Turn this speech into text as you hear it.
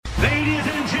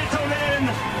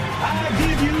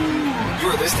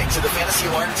listening to the Fantasy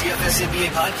Alarm DFS NBA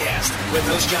podcast with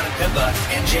host John Pemba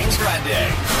and James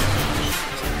Grande.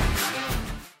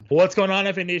 What's going on,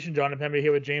 FA Nation? John Pemba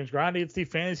here with James Grande. It's the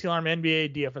Fantasy Alarm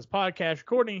NBA DFS podcast,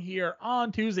 recording here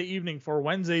on Tuesday evening for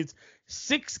Wednesday's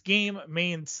 6-game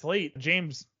main slate.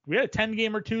 James, we had a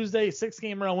 10-gamer Tuesday,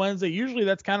 6-gamer on Wednesday. Usually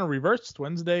that's kind of reversed.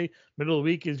 Wednesday, middle of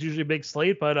the week is usually a big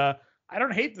slate, but I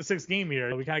don't hate the 6-game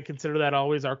here. We kind of consider that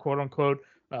always our quote-unquote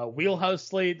wheelhouse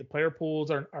slate. The player pools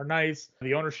are nice.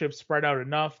 The ownership spread out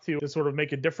enough to sort of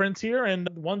make a difference here. And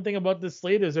one thing about this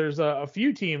slate is there's a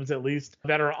few teams, at least,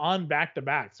 that are on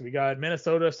back-to-backs. We got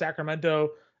Minnesota,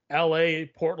 Sacramento, LA,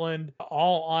 Portland,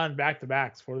 all on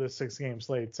back-to-backs for this 6-game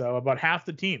slate. So about half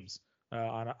the teams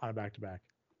on a back-to-back.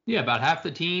 Yeah, about half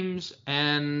the teams,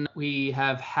 and we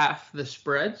have half the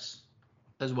spreads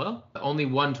as well. Only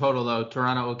one total, though,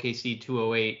 Toronto OKC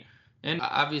 208. And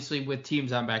obviously with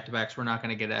teams on back-to-backs, we're not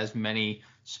going to get as many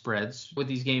spreads. With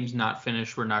these games not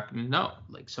finished, we're not going to know.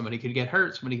 Like, somebody could get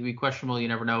hurt, somebody could be questionable, you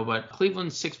never know. But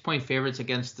Cleveland's 6-point favorites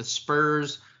against the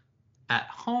Spurs at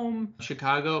home.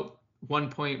 Chicago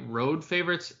 1-point road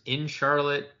favorites in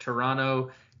Charlotte. Toronto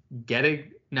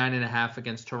getting 9.5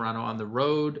 against Toronto on the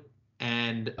road.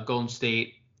 And Golden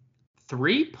State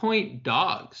 3-point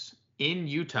dogs in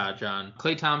Utah, John.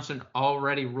 Klay Thompson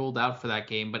already ruled out for that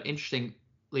game, but interestingly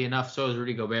enough, so is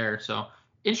Rudy Gobert. So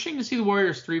interesting to see the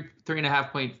Warriors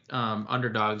 3.5 point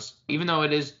underdogs. Even though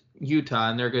it is Utah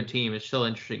and they're a good team, it's still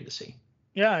interesting to see.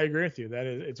 Yeah, I agree with you.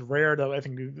 It's rare to. I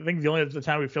think the only other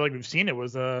time we feel like we've seen it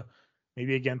was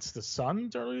maybe against the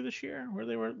Suns earlier this year, where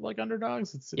they were like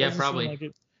underdogs. It probably. Like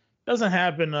it doesn't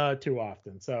happen too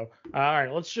often. So all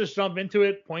right, let's just jump into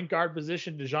it. Point guard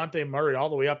position: DeJounte Murray all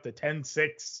the way up to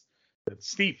 10-6. That's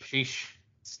steep. Sheesh.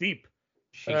 Steep.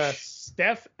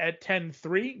 Steph at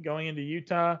 10-3 going into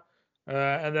Utah,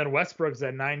 and then Westbrook's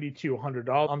at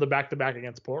 $9,200 on the back-to-back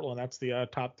against Portland. That's the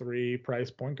top 3 price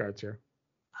point guards here.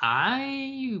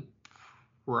 I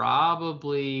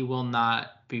probably will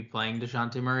not be playing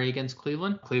DeJounte Murray against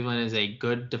Cleveland. Cleveland is a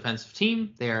good defensive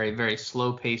team. They are a very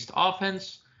slow-paced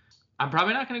offense. I'm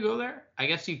probably not going to go there. I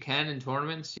guess you can in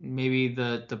tournaments. Maybe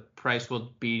the price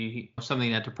will be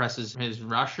something that depresses his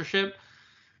rostership.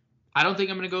 I don't think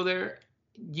I'm going to go there.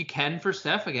 You can for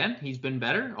Steph again. He's been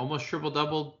better. Almost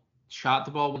triple-double. Shot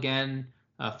the ball again.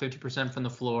 50% from the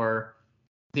floor.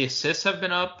 The assists have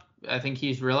been up. I think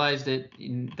he's realized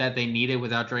that they need it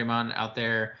without Draymond out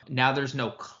there. Now there's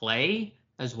no Klay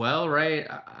as well, right?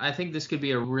 I think this could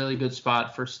be a really good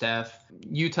spot for Steph.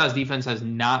 Utah's defense has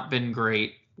not been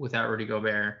great without Rudy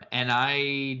Gobert. And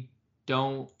I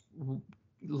don't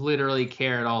literally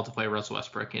care at all to play Russell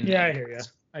Westbrook. I hear you.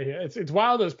 It's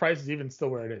wild those prices even still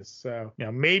where it is. So,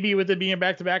 maybe with it being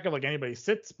back-to-back if like anybody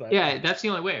sits, but yeah, that's the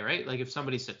only way, right? Like if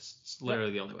somebody sits, it's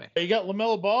literally the only way. You got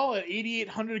LaMelo Ball at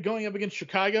 $8,800 going up against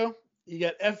Chicago. You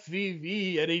got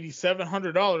FVV at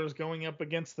 $8,700 going up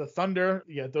against the Thunder.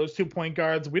 You got those 2 point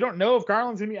guards. We don't know if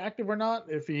Garland's gonna be active or not.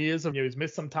 If he is, he's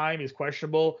missed some time. He's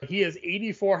questionable. He is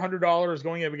 $8,400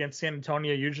 going up against San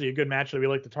Antonio. Usually a good match that we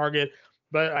like to target.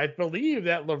 But I believe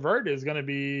that LeVert is going to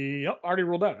be already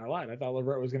ruled out. I lied. I thought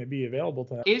LeVert was going to be available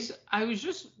to that.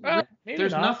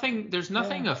 There's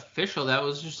nothing official. That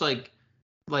was just like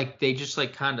they just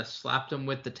like kind of slapped him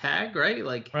with the tag, right?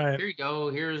 Like, right. Here you go.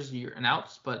 Here's your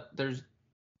announced. But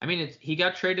he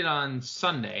got traded on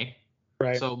Sunday.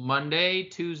 Right. So Monday,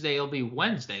 Tuesday, it'll be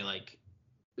Wednesday. Like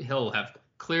he'll have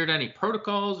cleared any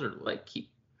protocols or like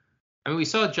we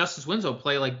saw Justice Winslow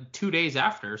play like 2 days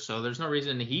after, so there's no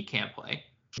reason he can't play.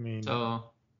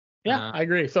 I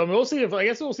agree. So we'll see if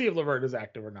LeVert is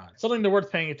active or not. Something they're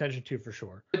worth paying attention to for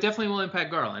sure. It definitely will impact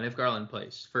Garland if Garland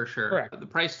plays for sure. Correct. The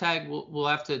price tag we'll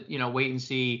have to wait and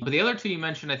see. But the other two you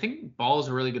mentioned, I think Ball is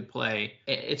a really good play.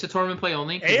 It's a tournament play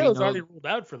only. Ayo's already ruled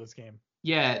out for this game.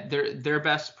 Yeah, their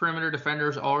best perimeter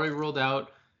defenders already ruled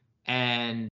out,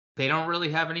 and they don't really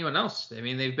have anyone else.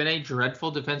 They've been a dreadful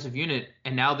defensive unit,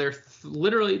 and now they're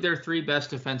literally their 3 best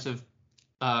defensive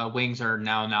wings are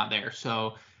now not there.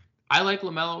 So I like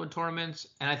LaMelo in tournaments,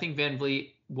 and I think Van Vliet,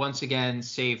 once again,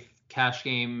 safe cash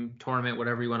game, tournament,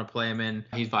 whatever you want to play him in,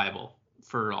 he's viable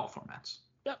for all formats.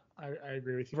 Yep, I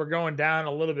agree with you. We're going down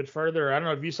a little bit further. I don't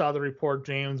know if you saw the report,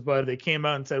 James, but they came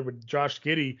out and said with Josh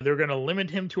Giddey, they're going to limit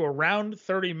him to around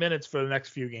 30 minutes for the next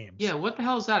few games. Yeah, what the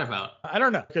hell is that about? I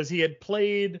don't know, because he had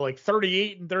played like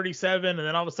 38 and 37, and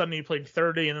then all of a sudden he played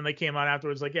 30, and then they came out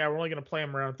afterwards like, yeah, we're only going to play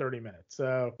him around 30 minutes.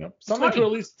 So something to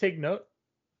at least take note.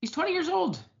 He's 20 years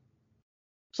old.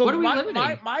 So what are we limiting?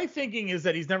 My thinking is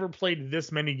that he's never played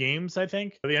this many games, I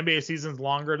think. The NBA season's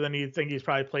longer than you think he's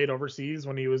probably played overseas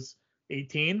when he was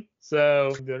 18.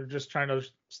 So they're just trying to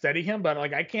steady him. But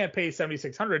like I can't pay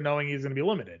 7,600 knowing he's going to be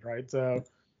limited, right? So,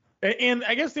 and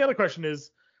I guess the other question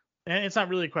is, and it's not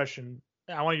really a question,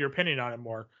 I want your opinion on it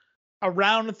more.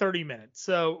 Around 30 minutes.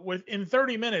 So within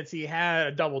 30 minutes, he had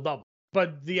a double-double.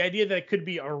 But the idea that it could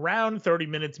be around 30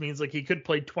 minutes means like he could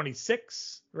play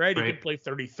 26, right? He could play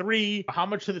 33. How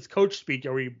much of this coach speak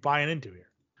are we buying into here?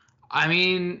 I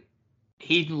mean,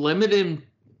 he limited him.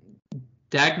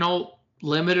 Dagnall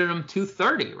limited him to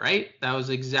 30, right? That was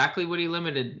exactly what he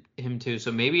limited him to.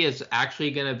 So maybe it's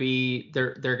actually going to be,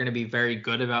 they're going to be very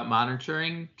good about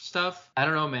monitoring stuff. I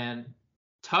don't know, man.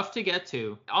 Tough to get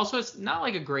to. Also, it's not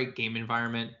like a great game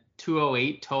environment.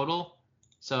 208 total.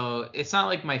 So it's not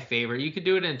like my favorite. You could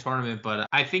do it in a tournament, but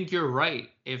I think you're right.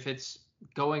 If it's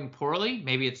going poorly,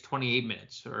 maybe it's 28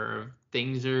 minutes or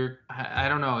things are, I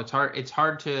don't know. It's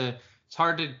hard to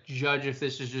judge if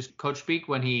this is just coach speak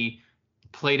when he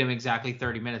played him exactly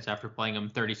 30 minutes after playing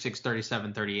him 36,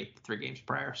 37, 38, 3 games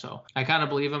prior. So I kind of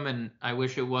believe him, and I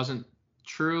wish it wasn't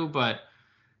true, but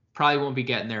probably won't be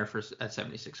getting there at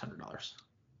 $7,600.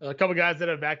 A couple guys that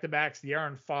have back-to-backs,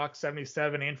 De'Aaron Fox,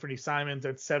 77, Anthony Simons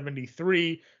at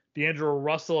 73, D'Angelo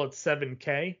Russell at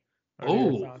 7K.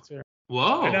 Oh,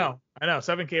 whoa. I know,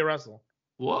 7K Russell.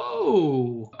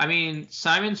 Whoa. I mean,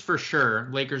 Simons for sure.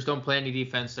 Lakers don't play any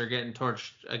defense. They're getting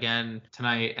torched again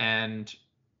tonight, and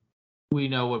we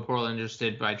know what Portland just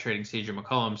did by trading CJ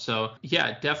McCollum. So,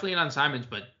 yeah, definitely on Simons,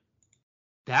 but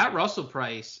that Russell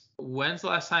price, when's the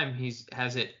last time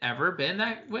has it ever been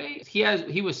that way? He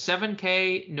was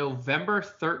 7K November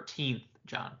 13th,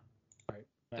 John. Right.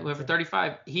 He went for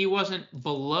 35. He wasn't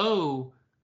below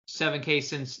 7K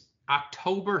since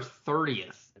October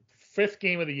 30th. 5th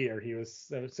game of the year, he was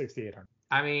 6,800.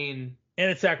 I mean, and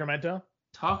it's Sacramento.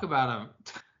 Talk about him.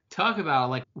 Talk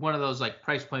about like one of those like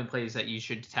price point plays that you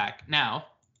should attack. Now,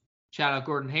 shout out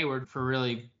Gordon Hayward for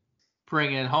really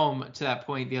bringing it home to that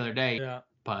point the other day. Yeah.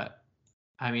 But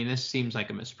I mean, this seems like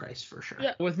a misprice for sure.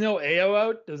 Yeah. With no AO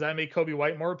out, does that make Kobe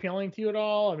White more appealing to you at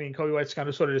all? I mean, Kobe White's kind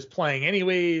of sort of just playing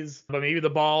anyways, but maybe the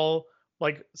ball,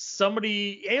 like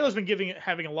somebody, AO's been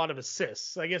having a lot of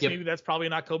assists. I guess maybe that's probably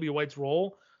not Kobe White's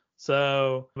role.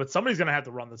 So, but somebody's going to have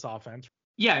to run this offense.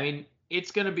 Yeah. I mean,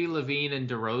 it's going to be LaVine and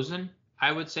DeRozan,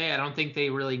 I would say. I don't think they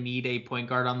really need a point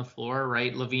guard on the floor,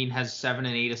 right? LaVine has 7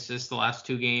 and 8 assists the last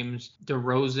 2 games.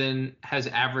 DeRozan has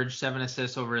averaged 7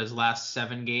 assists over his last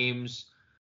 7 games.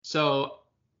 So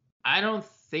I don't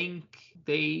think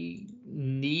they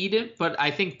need it, but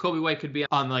I think Kobe White could be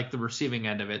on like the receiving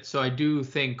end of it. So I do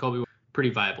think Kobe White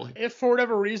pretty viable. If for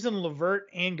whatever reason LeVert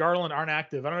and Garland aren't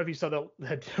active, I don't know if you saw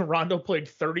that Rondo played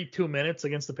 32 minutes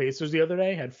against the Pacers the other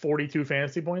day, had 42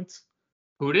 fantasy points.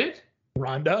 Who did?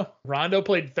 Rondo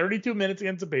played 32 minutes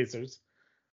against the Pacers,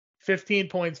 15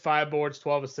 points, 5 boards,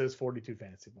 12 assists, 42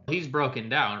 fantasy points. He's broken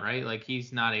down, right? Like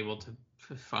he's not able to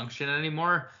function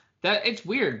anymore. That it's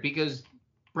weird because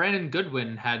Brandon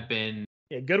Goodwin had been.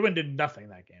 Yeah, Goodwin did nothing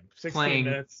that game. 16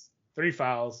 minutes, 3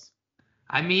 fouls.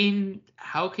 I mean,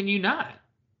 how can you not?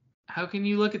 How can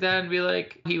you look at that and be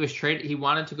like, he was traded, he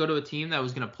wanted to go to a team that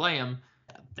was going to play him.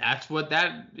 That's what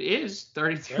that is,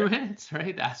 32 minutes,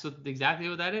 right? That's exactly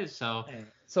what that is. So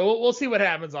we'll see what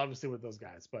happens, obviously, with those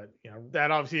guys. But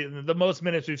that obviously the most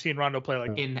minutes we've seen Rondo play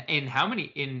like in how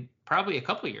many? In probably a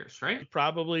couple of years, right?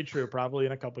 Probably true. Probably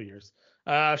in a couple of years.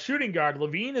 Shooting guard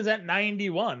LaVine is at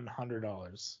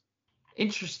 $9,100.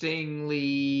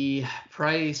 Interestingly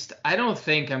priced. I don't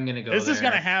think I'm gonna go. This is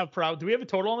gonna have do we have a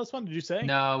total on this one? Did you say?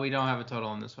 No, we don't have a total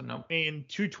on this one. No. I mean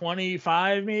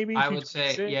 225 maybe. I would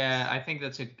say yeah. I think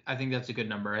that's a good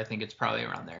number. I think it's probably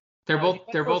around there. They're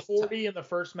both 40 in the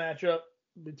first matchup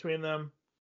between them.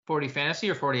 40 fantasy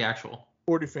or 40 actual?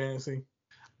 40 fantasy.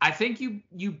 I think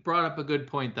you brought up a good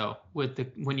point though with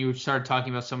when you started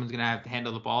talking about someone's gonna have to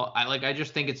handle the ball. I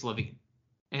just think it's LaVine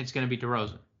and it's gonna be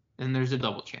DeRozan, and there's a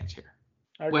double chance here.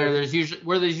 Where there's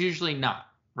usually not,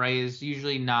 right? Is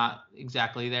usually not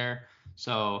exactly there.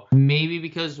 So maybe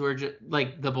because we're just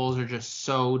like the Bulls are just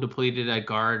so depleted at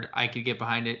guard, I could get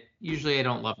behind it. Usually I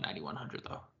don't love 9,100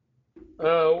 though.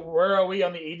 Where are we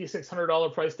on the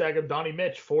 $8,600 price tag of Donnie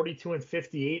Mitch? 42 and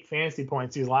 58 fantasy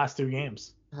points these last 2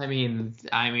 games. I mean,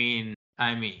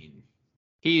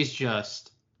 he's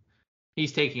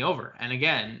taking over. And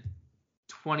again,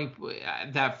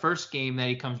 that first game that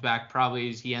he comes back probably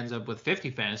is he ends up with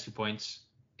 50 fantasy points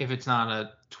if it's not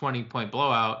a 20-point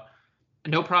blowout.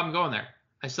 No problem going there.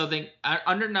 I still think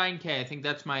under 9K. I think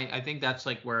that's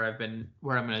like where I'm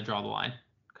going to draw the line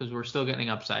because we're still getting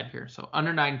upside here. So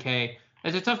under 9K,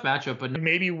 it's a tough matchup, but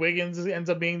maybe Wiggins ends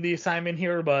up being the assignment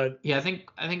here. But yeah, I think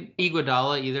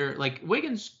Iguodala either like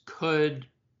Wiggins could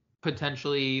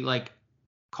potentially like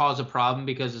cause a problem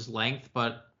because his length,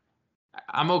 but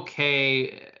I'm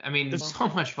okay. I mean, there's so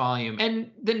much volume.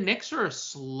 And the Knicks are a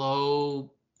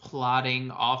slow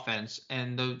plotting offense,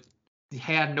 and he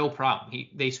had no problem.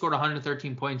 They scored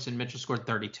 113 points and Mitchell scored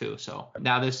 32. So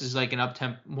now this is like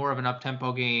more of an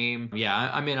up-tempo game.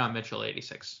 Yeah, I'm in on Mitchell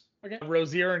 86. Okay.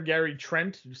 Rozier and Gary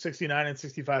Trent, $6,900 and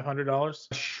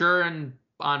 $6,500. Sure, and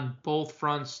on both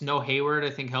fronts, no Hayward I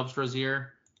think helps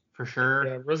Rozier for sure.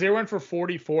 Yeah, Rozier went for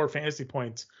 44 fantasy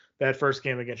points that first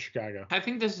game against Chicago. I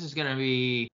think this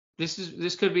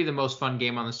could be the most fun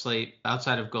game on the slate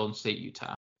outside of Golden State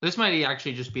Utah. This might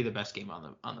actually just be the best game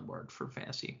on the board for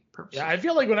fantasy purposes. Yeah, I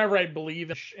feel like whenever I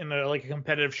believe in a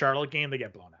competitive Charlotte game, they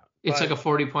get blown out. It's like a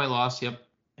 40-point loss. Yep.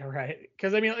 Right.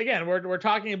 Because, I mean, again, we're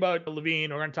talking about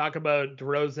Levine. We're going to talk about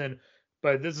DeRozan.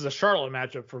 But this is a Charlotte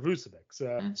matchup for Vucevic.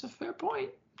 So it's a fair point.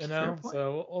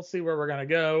 So we'll see where we're going to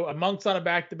go. Monk's on a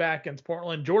back-to-back against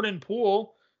Portland. Jordan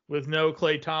Poole with no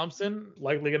Klay Thompson.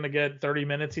 Likely going to get 30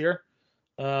 minutes here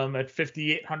at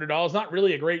 $5,800. Not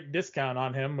really a great discount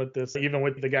on him with this, even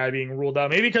with the guy being ruled out.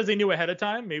 Maybe because they knew ahead of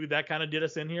time. Maybe that kind of did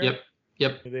us in here.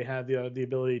 Yep. They had the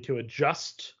ability to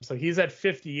adjust. So he's at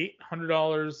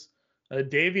 $5,800.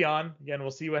 Davion, again,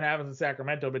 we'll see what happens in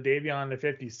Sacramento, but Davion at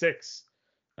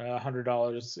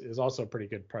 $5,600 is also a pretty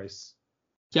good price.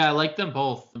 Yeah, I like them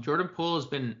both. Jordan Poole has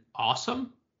been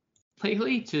awesome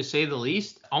lately, to say the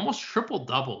least. Almost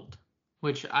triple-doubled,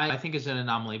 which I think is an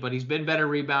anomaly, but he's been better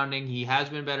rebounding. He has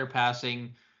been better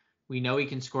passing. We know he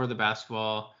can score the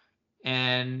basketball.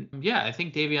 And, yeah, I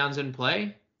think Davion's in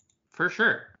play for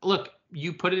sure. Look,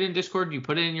 you put it in Discord. You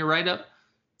put it in your write-up.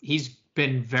 He's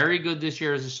been very good this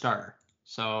year as a starter.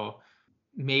 So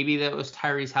maybe that was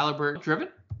Tyrese Halliburton driven,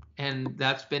 and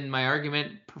that's been my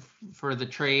argument for the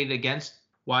trade against.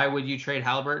 Why would you trade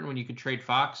Halliburton when you could trade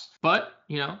Fox? But,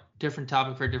 different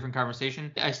topic for a different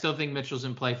conversation. I still think Mitchell's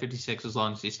in play 56 as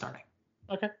long as he's starting.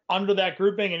 Okay. Under that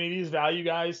grouping, any of these value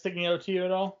guys sticking out to you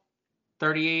at all?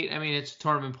 38, I mean, it's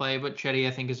tournament play, but Chetty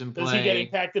I think is in play. Does he get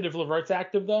impacted if LeVert's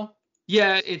active, though?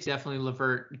 Yeah, it's definitely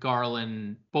LeVert,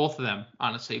 Garland, both of them,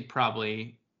 honestly,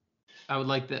 probably. I would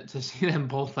like to see them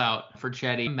both out for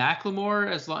Chetty.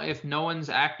 McLemore, if no one's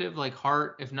active, like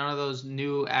Hart, if none of those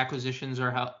new acquisitions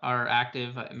are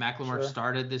active, McLemore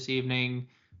started this evening,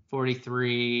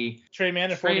 43. Trey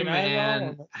Mann at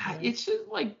 49. It's just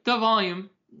like the volume.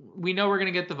 We know we're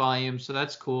gonna get the volume, so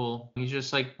that's cool. He's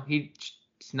just he's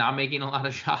not making a lot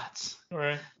of shots.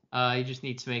 Right. He just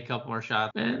needs to make a couple more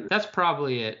shots. And that's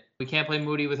probably it. We can't play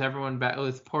Moody with everyone back.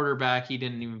 With Porter back, he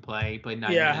didn't even play. He played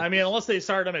 9 minutes. I mean, unless they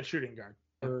start him at shooting guard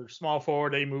or small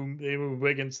forward, they move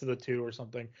Wiggins to the 2 or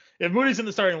something. If Moody's in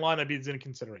the starting lineup, he's in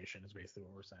consideration, is basically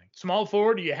what we're saying. Small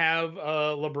forward, you have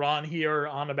LeBron here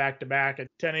on a back-to-back at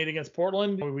 10-8 against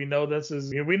Portland. We know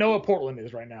we know what Portland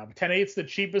is right now. 10-8's the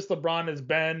cheapest LeBron has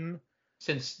been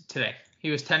since today. He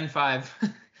was 10-5.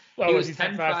 He was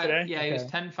 10-5 today? Yeah, he was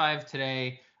 10-5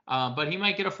 today. But he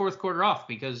might get a fourth quarter off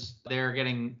because they're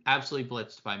getting absolutely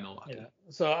blitzed by Milwaukee. Yeah.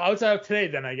 So outside of today,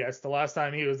 then I guess the last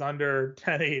time he was under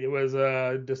 10-8, it was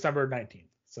December 19th.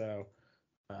 So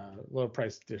little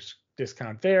price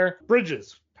discount there.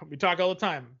 Bridges, we talk all the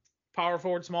time. Power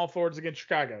forward, small forwards against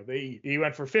Chicago. He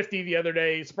went for 50 the other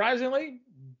day. Surprisingly,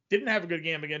 didn't have a good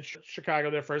game against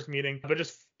Chicago their first meeting, but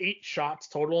just 8 shots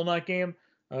total in that game.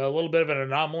 A little bit of an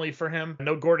anomaly for him.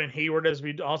 No Gordon Hayward, as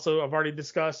we also have already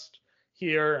discussed.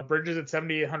 Here, Bridges at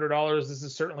 $7,800. This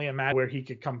is certainly a match where he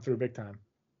could come through big time.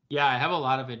 Yeah, I have a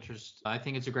lot of interest. I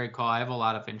think it's a great call. I have a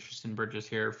lot of interest in Bridges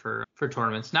here for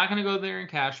tournaments. Not going to go there in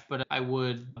cash, but I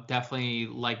would definitely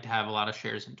like to have a lot of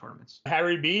shares in tournaments.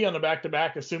 Harry B on the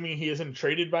back-to-back, assuming he isn't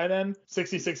traded by then,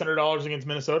 $6,600 against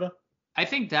Minnesota. I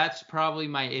think that's probably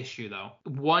my issue, though.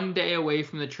 1 day away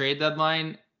from the trade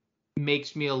deadline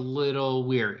makes me a little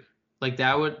weary. Like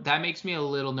that makes me a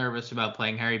little nervous about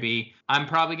playing Harry B. I'm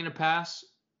probably going to pass.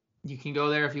 You can go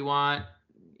there if you want.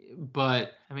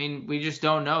 But, I mean, we just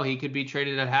don't know. He could be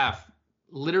traded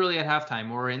literally at halftime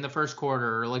or in the first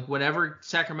quarter or like whenever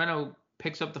Sacramento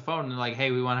picks up the phone and like, hey,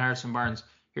 we want Harrison Barnes.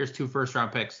 Here's 2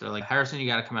 first-round picks. They're like, Harrison, you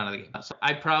got to come out of the game. So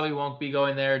I probably won't be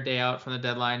going there day out from the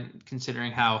deadline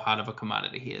considering how hot of a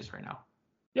commodity he is right now.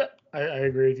 Yep, I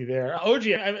agree with you there. OG,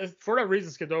 for whatever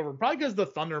reason, skipped over. Probably because the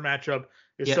Thunder matchup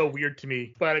is so weird to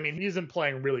me. But, I mean, he's been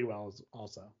playing really well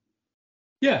also.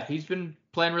 Yeah, he's been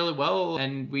playing really well,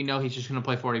 and we know he's just going to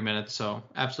play 40 minutes, so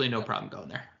absolutely no problem going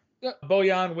there. Yeah,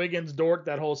 Bojan, Wiggins, Dort,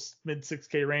 that whole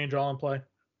mid-6K range, all in play.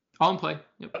 All in play.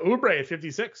 Yep. Oubre at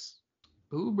 56.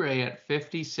 Oubre at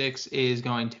 56 is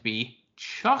going to be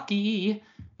Chucky.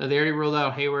 They already ruled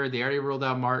out Hayward. They already ruled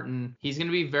out Martin. He's going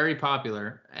to be very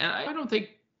popular, and I don't think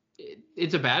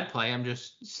it's a bad play. I'm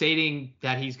just stating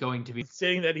that he's going to be.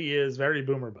 Saying that he is very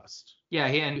boomer bust. Yeah,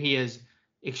 he is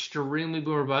extremely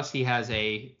boomer bust. He has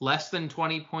a less than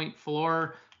 20-point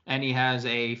floor, and he has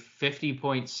a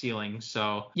 50-point ceiling.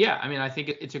 So, yeah, I mean, I think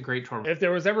it's a great tournament. If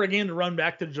there was ever a game to run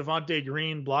back to Javonte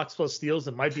Green, blocks plus steals,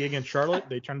 it might be against Charlotte.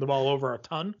 They turned the ball over a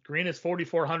ton. Green is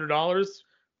 $4,400. It's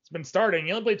been starting.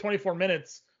 He only played 24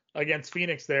 minutes against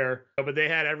Phoenix there, but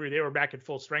they were back at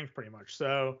full strength pretty much.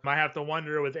 So I have to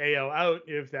wonder with AO out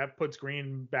if that puts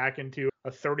Green back into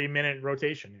a 30-minute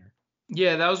rotation here.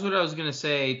 Yeah, that was what I was going to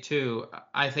say too.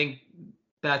 I think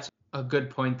that's a good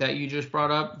point that you just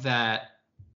brought up, that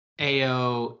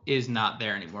AO is not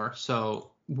there anymore.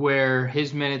 So where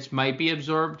his minutes might be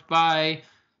absorbed by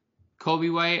Kobe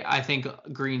White, I think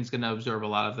Green's going to absorb a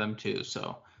lot of them too.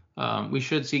 So we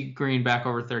should see Green back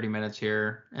over 30 minutes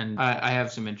here, and I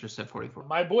have some interest at 44.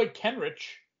 My boy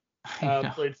Kenrich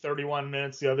played 31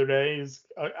 minutes the other day. He's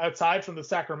outside from the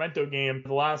Sacramento game,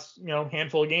 the last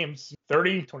handful of games,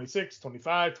 30, 26,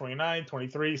 25, 29,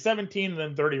 23, 17, and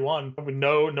then 31. With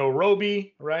no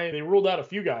Roby, right? They ruled out a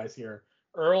few guys here.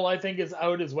 Earl, I think, is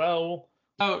out as well.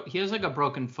 Oh, he has like a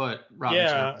broken foot,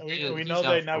 Robinson. Yeah, we know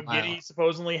that now Giddey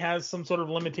supposedly has some sort of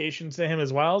limitations to him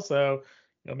as well. So,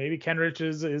 maybe Kenrich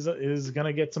is going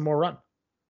to get some more run.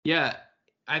 Yeah,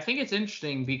 I think it's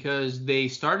interesting because they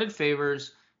started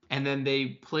Favors and then they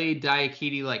played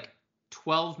Diakite like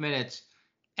 12 minutes,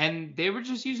 and they were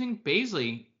just using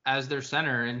Bazley as their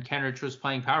center, and Kenrich was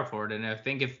playing power forward. And I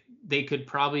think if they could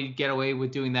probably get away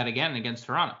with doing that again against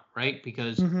Toronto, right?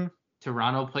 Because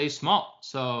Toronto plays small.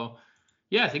 So,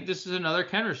 yeah, I think this is another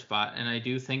Kenrich spot, and I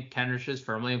do think Kenrich is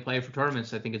firmly in play for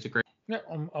tournaments. I think it's a great. Yeah,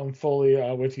 I'm fully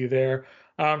with you there.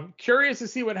 Curious to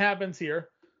see what happens here.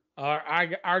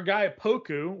 Our guy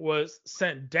Poku was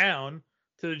sent down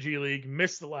to the G League,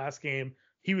 missed the last game.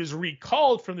 He was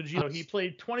recalled from the G League. He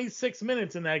played 26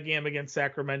 minutes in that game against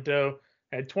Sacramento,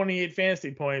 had 28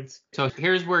 fantasy points. So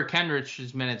here's where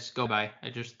Kenrich's minutes go by. I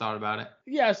just thought about it.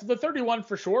 Yeah, so the 31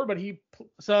 for sure, but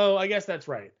so I guess that's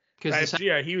right.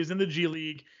 Yeah, he was in the G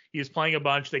League. He was playing a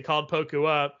bunch. They called Poku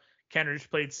up. Kenrich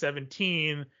played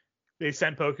 17. They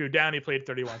sent Poku down. He played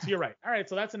 31. So you're right. All right,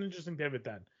 so that's an interesting pivot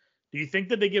then. Do you think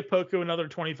that they give Poku another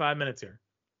 25 minutes here?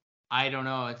 I don't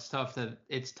know. It's tough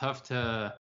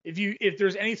to. If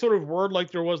there's any sort of word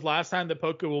like there was last time that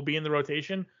Poku will be in the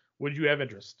rotation, would you have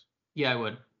interest? Yeah, I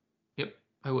would. Yep,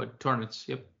 I would. Tournaments.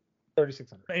 Yep.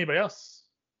 3,600. Anybody else?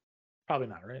 Probably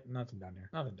not, right? Nothing down there.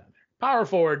 Power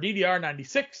forward, DDR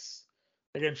 96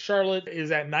 against Charlotte is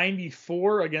at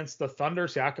 94 against the Thunder.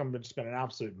 Siakam has just been an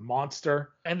absolute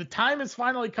monster. And the time has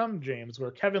finally come, James,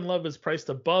 where Kevin Love is priced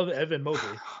above Evan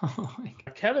Mobley. Oh my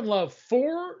God. Kevin Love,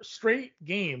 4 straight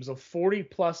games of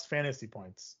 40-plus fantasy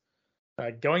points.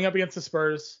 Going up against the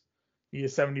Spurs, he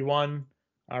is 71.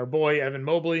 Our boy, Evan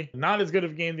Mobley, not as good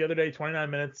of a game the other day, 29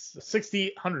 minutes,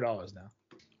 $6,800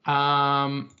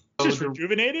 now. Just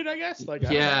rejuvenated, I guess.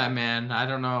 Yeah, man. I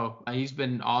don't know. He's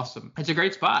been awesome. It's a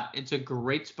great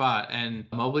spot. And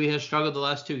Mobley has struggled the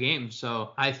last 2 games.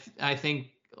 So I think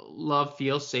Love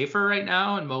feels safer right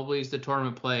now, and Mobley's the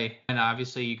tournament play. And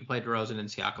obviously you can play DeRozan and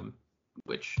Siakam,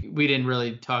 which we didn't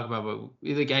really talk about.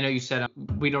 But I know you said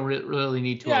we don't really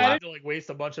need to. Yeah, I didn't waste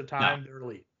a bunch of time. They're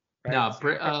elite. Right? No,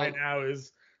 right now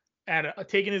is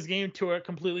taking his game to a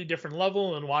completely different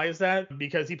level. And why is that?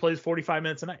 Because he plays 45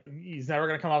 minutes a night. He's never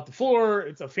going to come off the floor.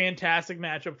 It's a fantastic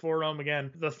matchup for him.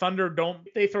 Again, the Thunder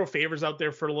they throw Favors out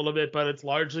there for a little bit, but it's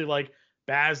largely like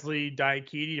Bazley,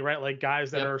 Diakite, right? Like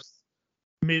guys that are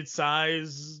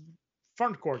mid-size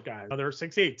front court guys. They're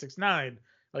 6'8", 6'9",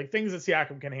 like things that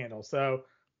Siakam can handle. So,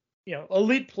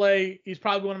 elite play. He's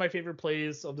probably one of my favorite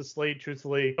plays of the slate,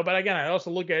 truthfully. But again, I also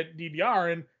look at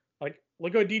DDR and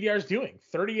look what DDR's doing.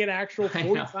 38 actual,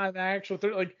 45 actual,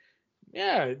 30,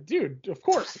 yeah, dude, of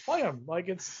course, play him.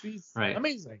 He's right.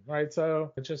 Amazing, right?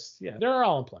 So it's just, they're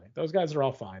all in play. Those guys are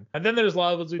all fine. And then there's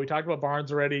levels. We talked about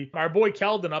Barnes already. Our boy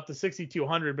Keldon up to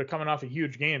 6,200, but coming off a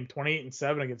huge game,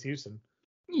 28-7 against Houston.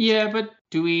 Yeah, but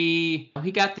he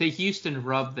got the Houston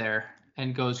rub there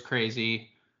and goes crazy.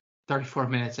 34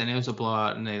 minutes, and it was a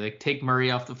blowout, and they take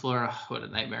Murray off the floor. Oh, what a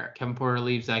nightmare. Kevin Porter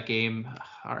leaves that game.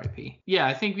 RIP. Yeah,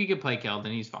 I think we could play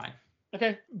Keldon. He's fine.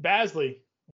 Okay. Bazley.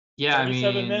 Yeah,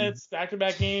 37 minutes,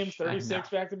 back-to-back games, 36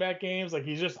 back-to-back games.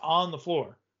 He's just on the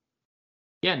floor.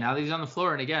 Yeah, now that he's on the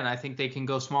floor, and again, I think they can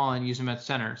go small and use him at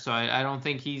center. So I don't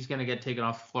think he's going to get taken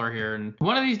off the floor here. And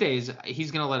one of these days,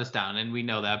 he's going to let us down, and we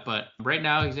know that. But right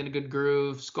now, he's in a good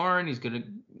groove scoring. He's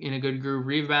in a good groove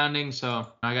rebounding. So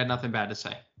I got nothing bad to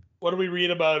say. What do we read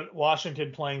about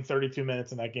Washington playing 32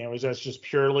 minutes in that game? Was that just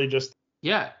purely just...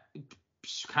 Yeah, it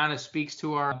kind of speaks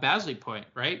to our Bazley point,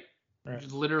 right?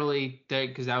 Right. Literally,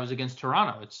 because that was against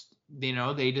Toronto. It's,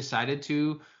 they decided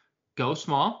to go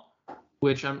small,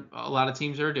 which a lot of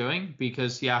teams are doing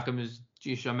because Siakam is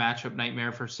just a matchup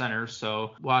nightmare for center.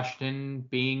 So Washington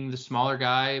being the smaller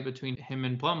guy between him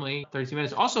and Plumlee, 32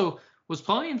 minutes. Also, was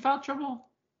Plumlee in foul trouble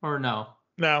or no?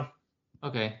 No.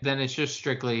 Okay, then it's just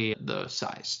strictly the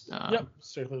size. Yep,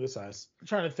 strictly the size. I'm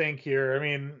trying to think here. I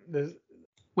mean,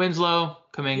 Winslow,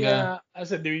 Kuminga. Yeah, I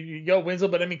said, do you go Winslow?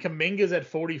 But I mean, Kuminga's at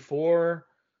 44.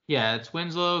 Yeah, it's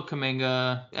Winslow,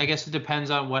 Kuminga. I guess it depends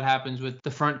on what happens with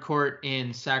the front court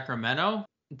in Sacramento.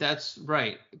 That's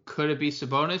right. Could it be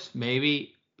Sabonis?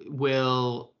 Maybe.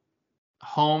 Will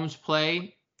Holmes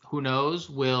play? Who knows?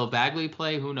 Will Bagley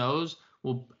play? Who knows?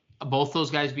 Will both those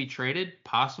guys be traded?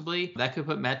 Possibly. That could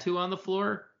put Metu on the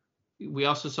floor. We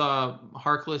also saw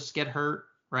Harkless get hurt,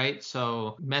 right?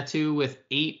 So Metu with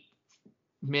 8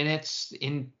 minutes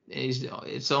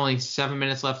it's only 7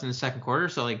 minutes left in the second quarter,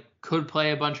 so could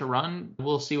play a bunch of run.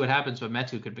 We'll see what happens, but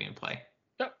Metu could be in play.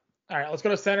 Yep. All right, let's go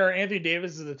to center. Anthony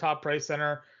Davis is the top price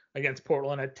center against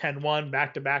Portland at 10-1,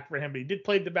 back-to-back for him, but he did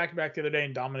play the back-to-back the other day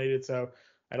and dominated, so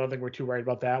I don't think we're too worried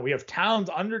about that. We have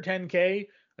Towns under 10K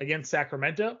against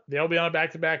Sacramento. They'll be on a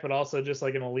back-to-back, but also just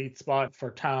an elite spot for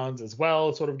Towns as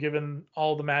well, sort of given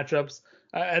all the matchups.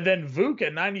 And then Vuk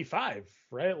at 95,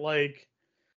 right?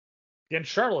 Against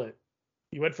Charlotte,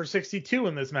 he went for 62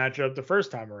 in this matchup the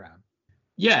first time around.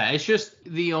 Yeah, it's just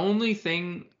the only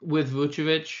thing with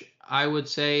Vucevic, I would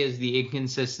say, is the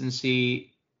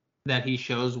inconsistency that he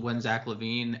shows when Zach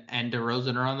LaVine and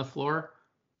DeRozan are on the floor.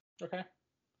 Okay.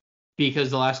 Because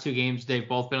the last 2 games, they've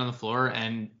both been on the floor,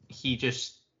 and he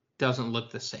just doesn't look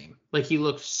the same. He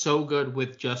looked so good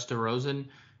with just DeRozan,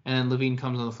 and then LaVine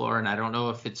comes on the floor, and I don't know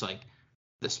if it's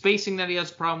the spacing that he has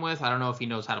a problem with. I don't know if he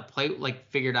knows how to play,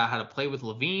 figured out how to play with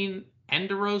LaVine and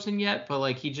DeRozan yet,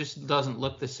 but he just doesn't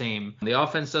look the same. The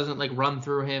offense doesn't run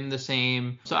through him the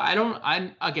same. So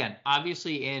I'm again,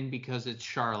 obviously in because it's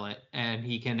Charlotte and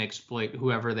he can exploit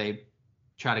whoever they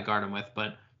try to guard him with,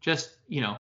 but just,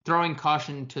 throwing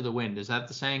caution to the wind. Is that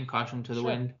the saying? Caution to the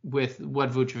wind with what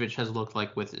Vucevic has looked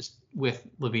like with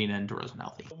LaVine and DeRozan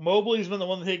healthy. Mobley's been the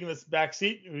one taking this back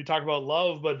seat. We talked about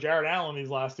Love, but Jared Allen these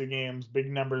last 2 games,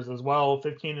 big numbers as well.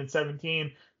 15 and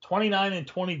 17, 29 and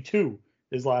 22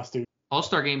 his last 2.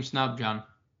 All-Star game snub, John.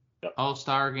 Yep.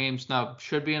 All-Star game snub.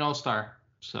 Should be an All-Star.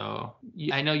 So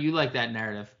I know you like that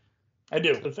narrative. I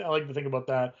do. I like to think about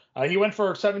that. He went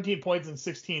for 17 points and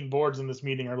 16 boards in this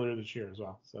meeting earlier this year as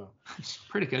well. So it's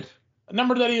pretty good. A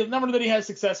number that he has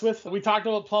success with. We talked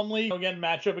about Plumlee again,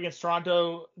 matchup against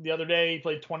Toronto the other day. He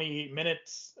played 28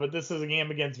 minutes, but this is a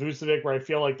game against Vucevic where I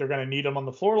feel like they're going to need him on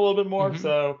the floor a little bit more. Mm-hmm.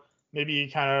 So maybe you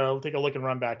kind of take a look and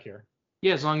run back here.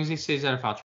 Yeah, as long as he stays out of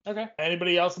foul trouble. Okay.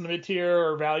 Anybody else in the mid-tier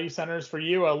or value centers for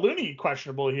you? Looney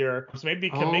questionable here. So maybe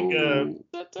Kuminga.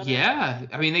 Yeah.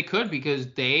 I mean, they could because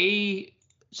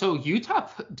so Utah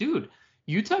played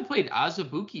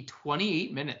Azubuike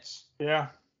 28 minutes. Yeah.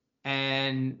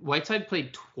 And Whiteside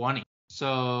played 20.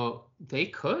 So they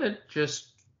could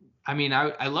just, I mean,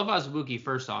 I love Azubuike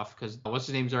first off because what's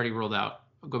his name's already ruled out.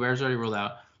 Gobert's already ruled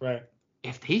out. Right.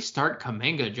 If they start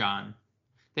Kuminga, John,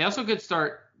 they also could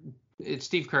start. It's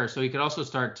Steve Kerr, so he could also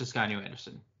start Toscano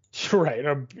Anderson. Right.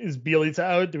 Is Bjelica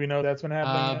out? Do we know that's been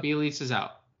happening? Bjelica's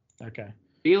out. Okay.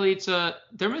 Bjelica,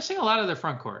 they're missing a lot of their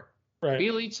front court. Right.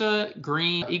 Bjelica,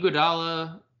 Green,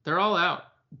 Iguodala, they're all out.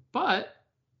 But,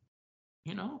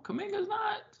 Kuminga's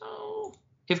not. So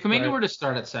if Kuminga were to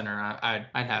start at center, I'd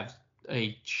have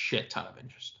a shit ton of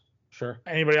interest. Sure.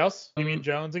 Anybody else? Damian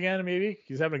Jones again, maybe?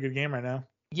 He's having a good game right now.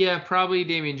 Yeah, probably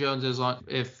Damian Jones as long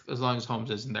as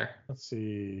Holmes isn't there. Let's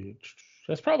see.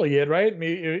 That's probably it, right? I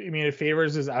mean, if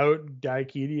Favors is out, Guy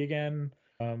Keedy again.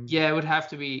 Yeah, it would have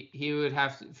to be.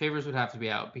 Favors would have to be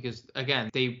out because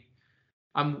again,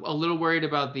 I'm a little worried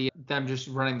about them just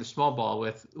running the small ball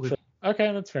with. Sure.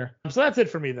 Okay, that's fair. So that's it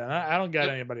for me then. I don't got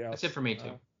anybody else. That's it for me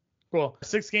too. Cool.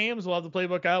 6 games. We'll have the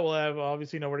playbook out. We'll have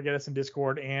obviously know where to get us in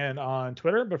Discord and on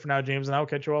Twitter. But for now, James and I will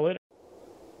catch you all later.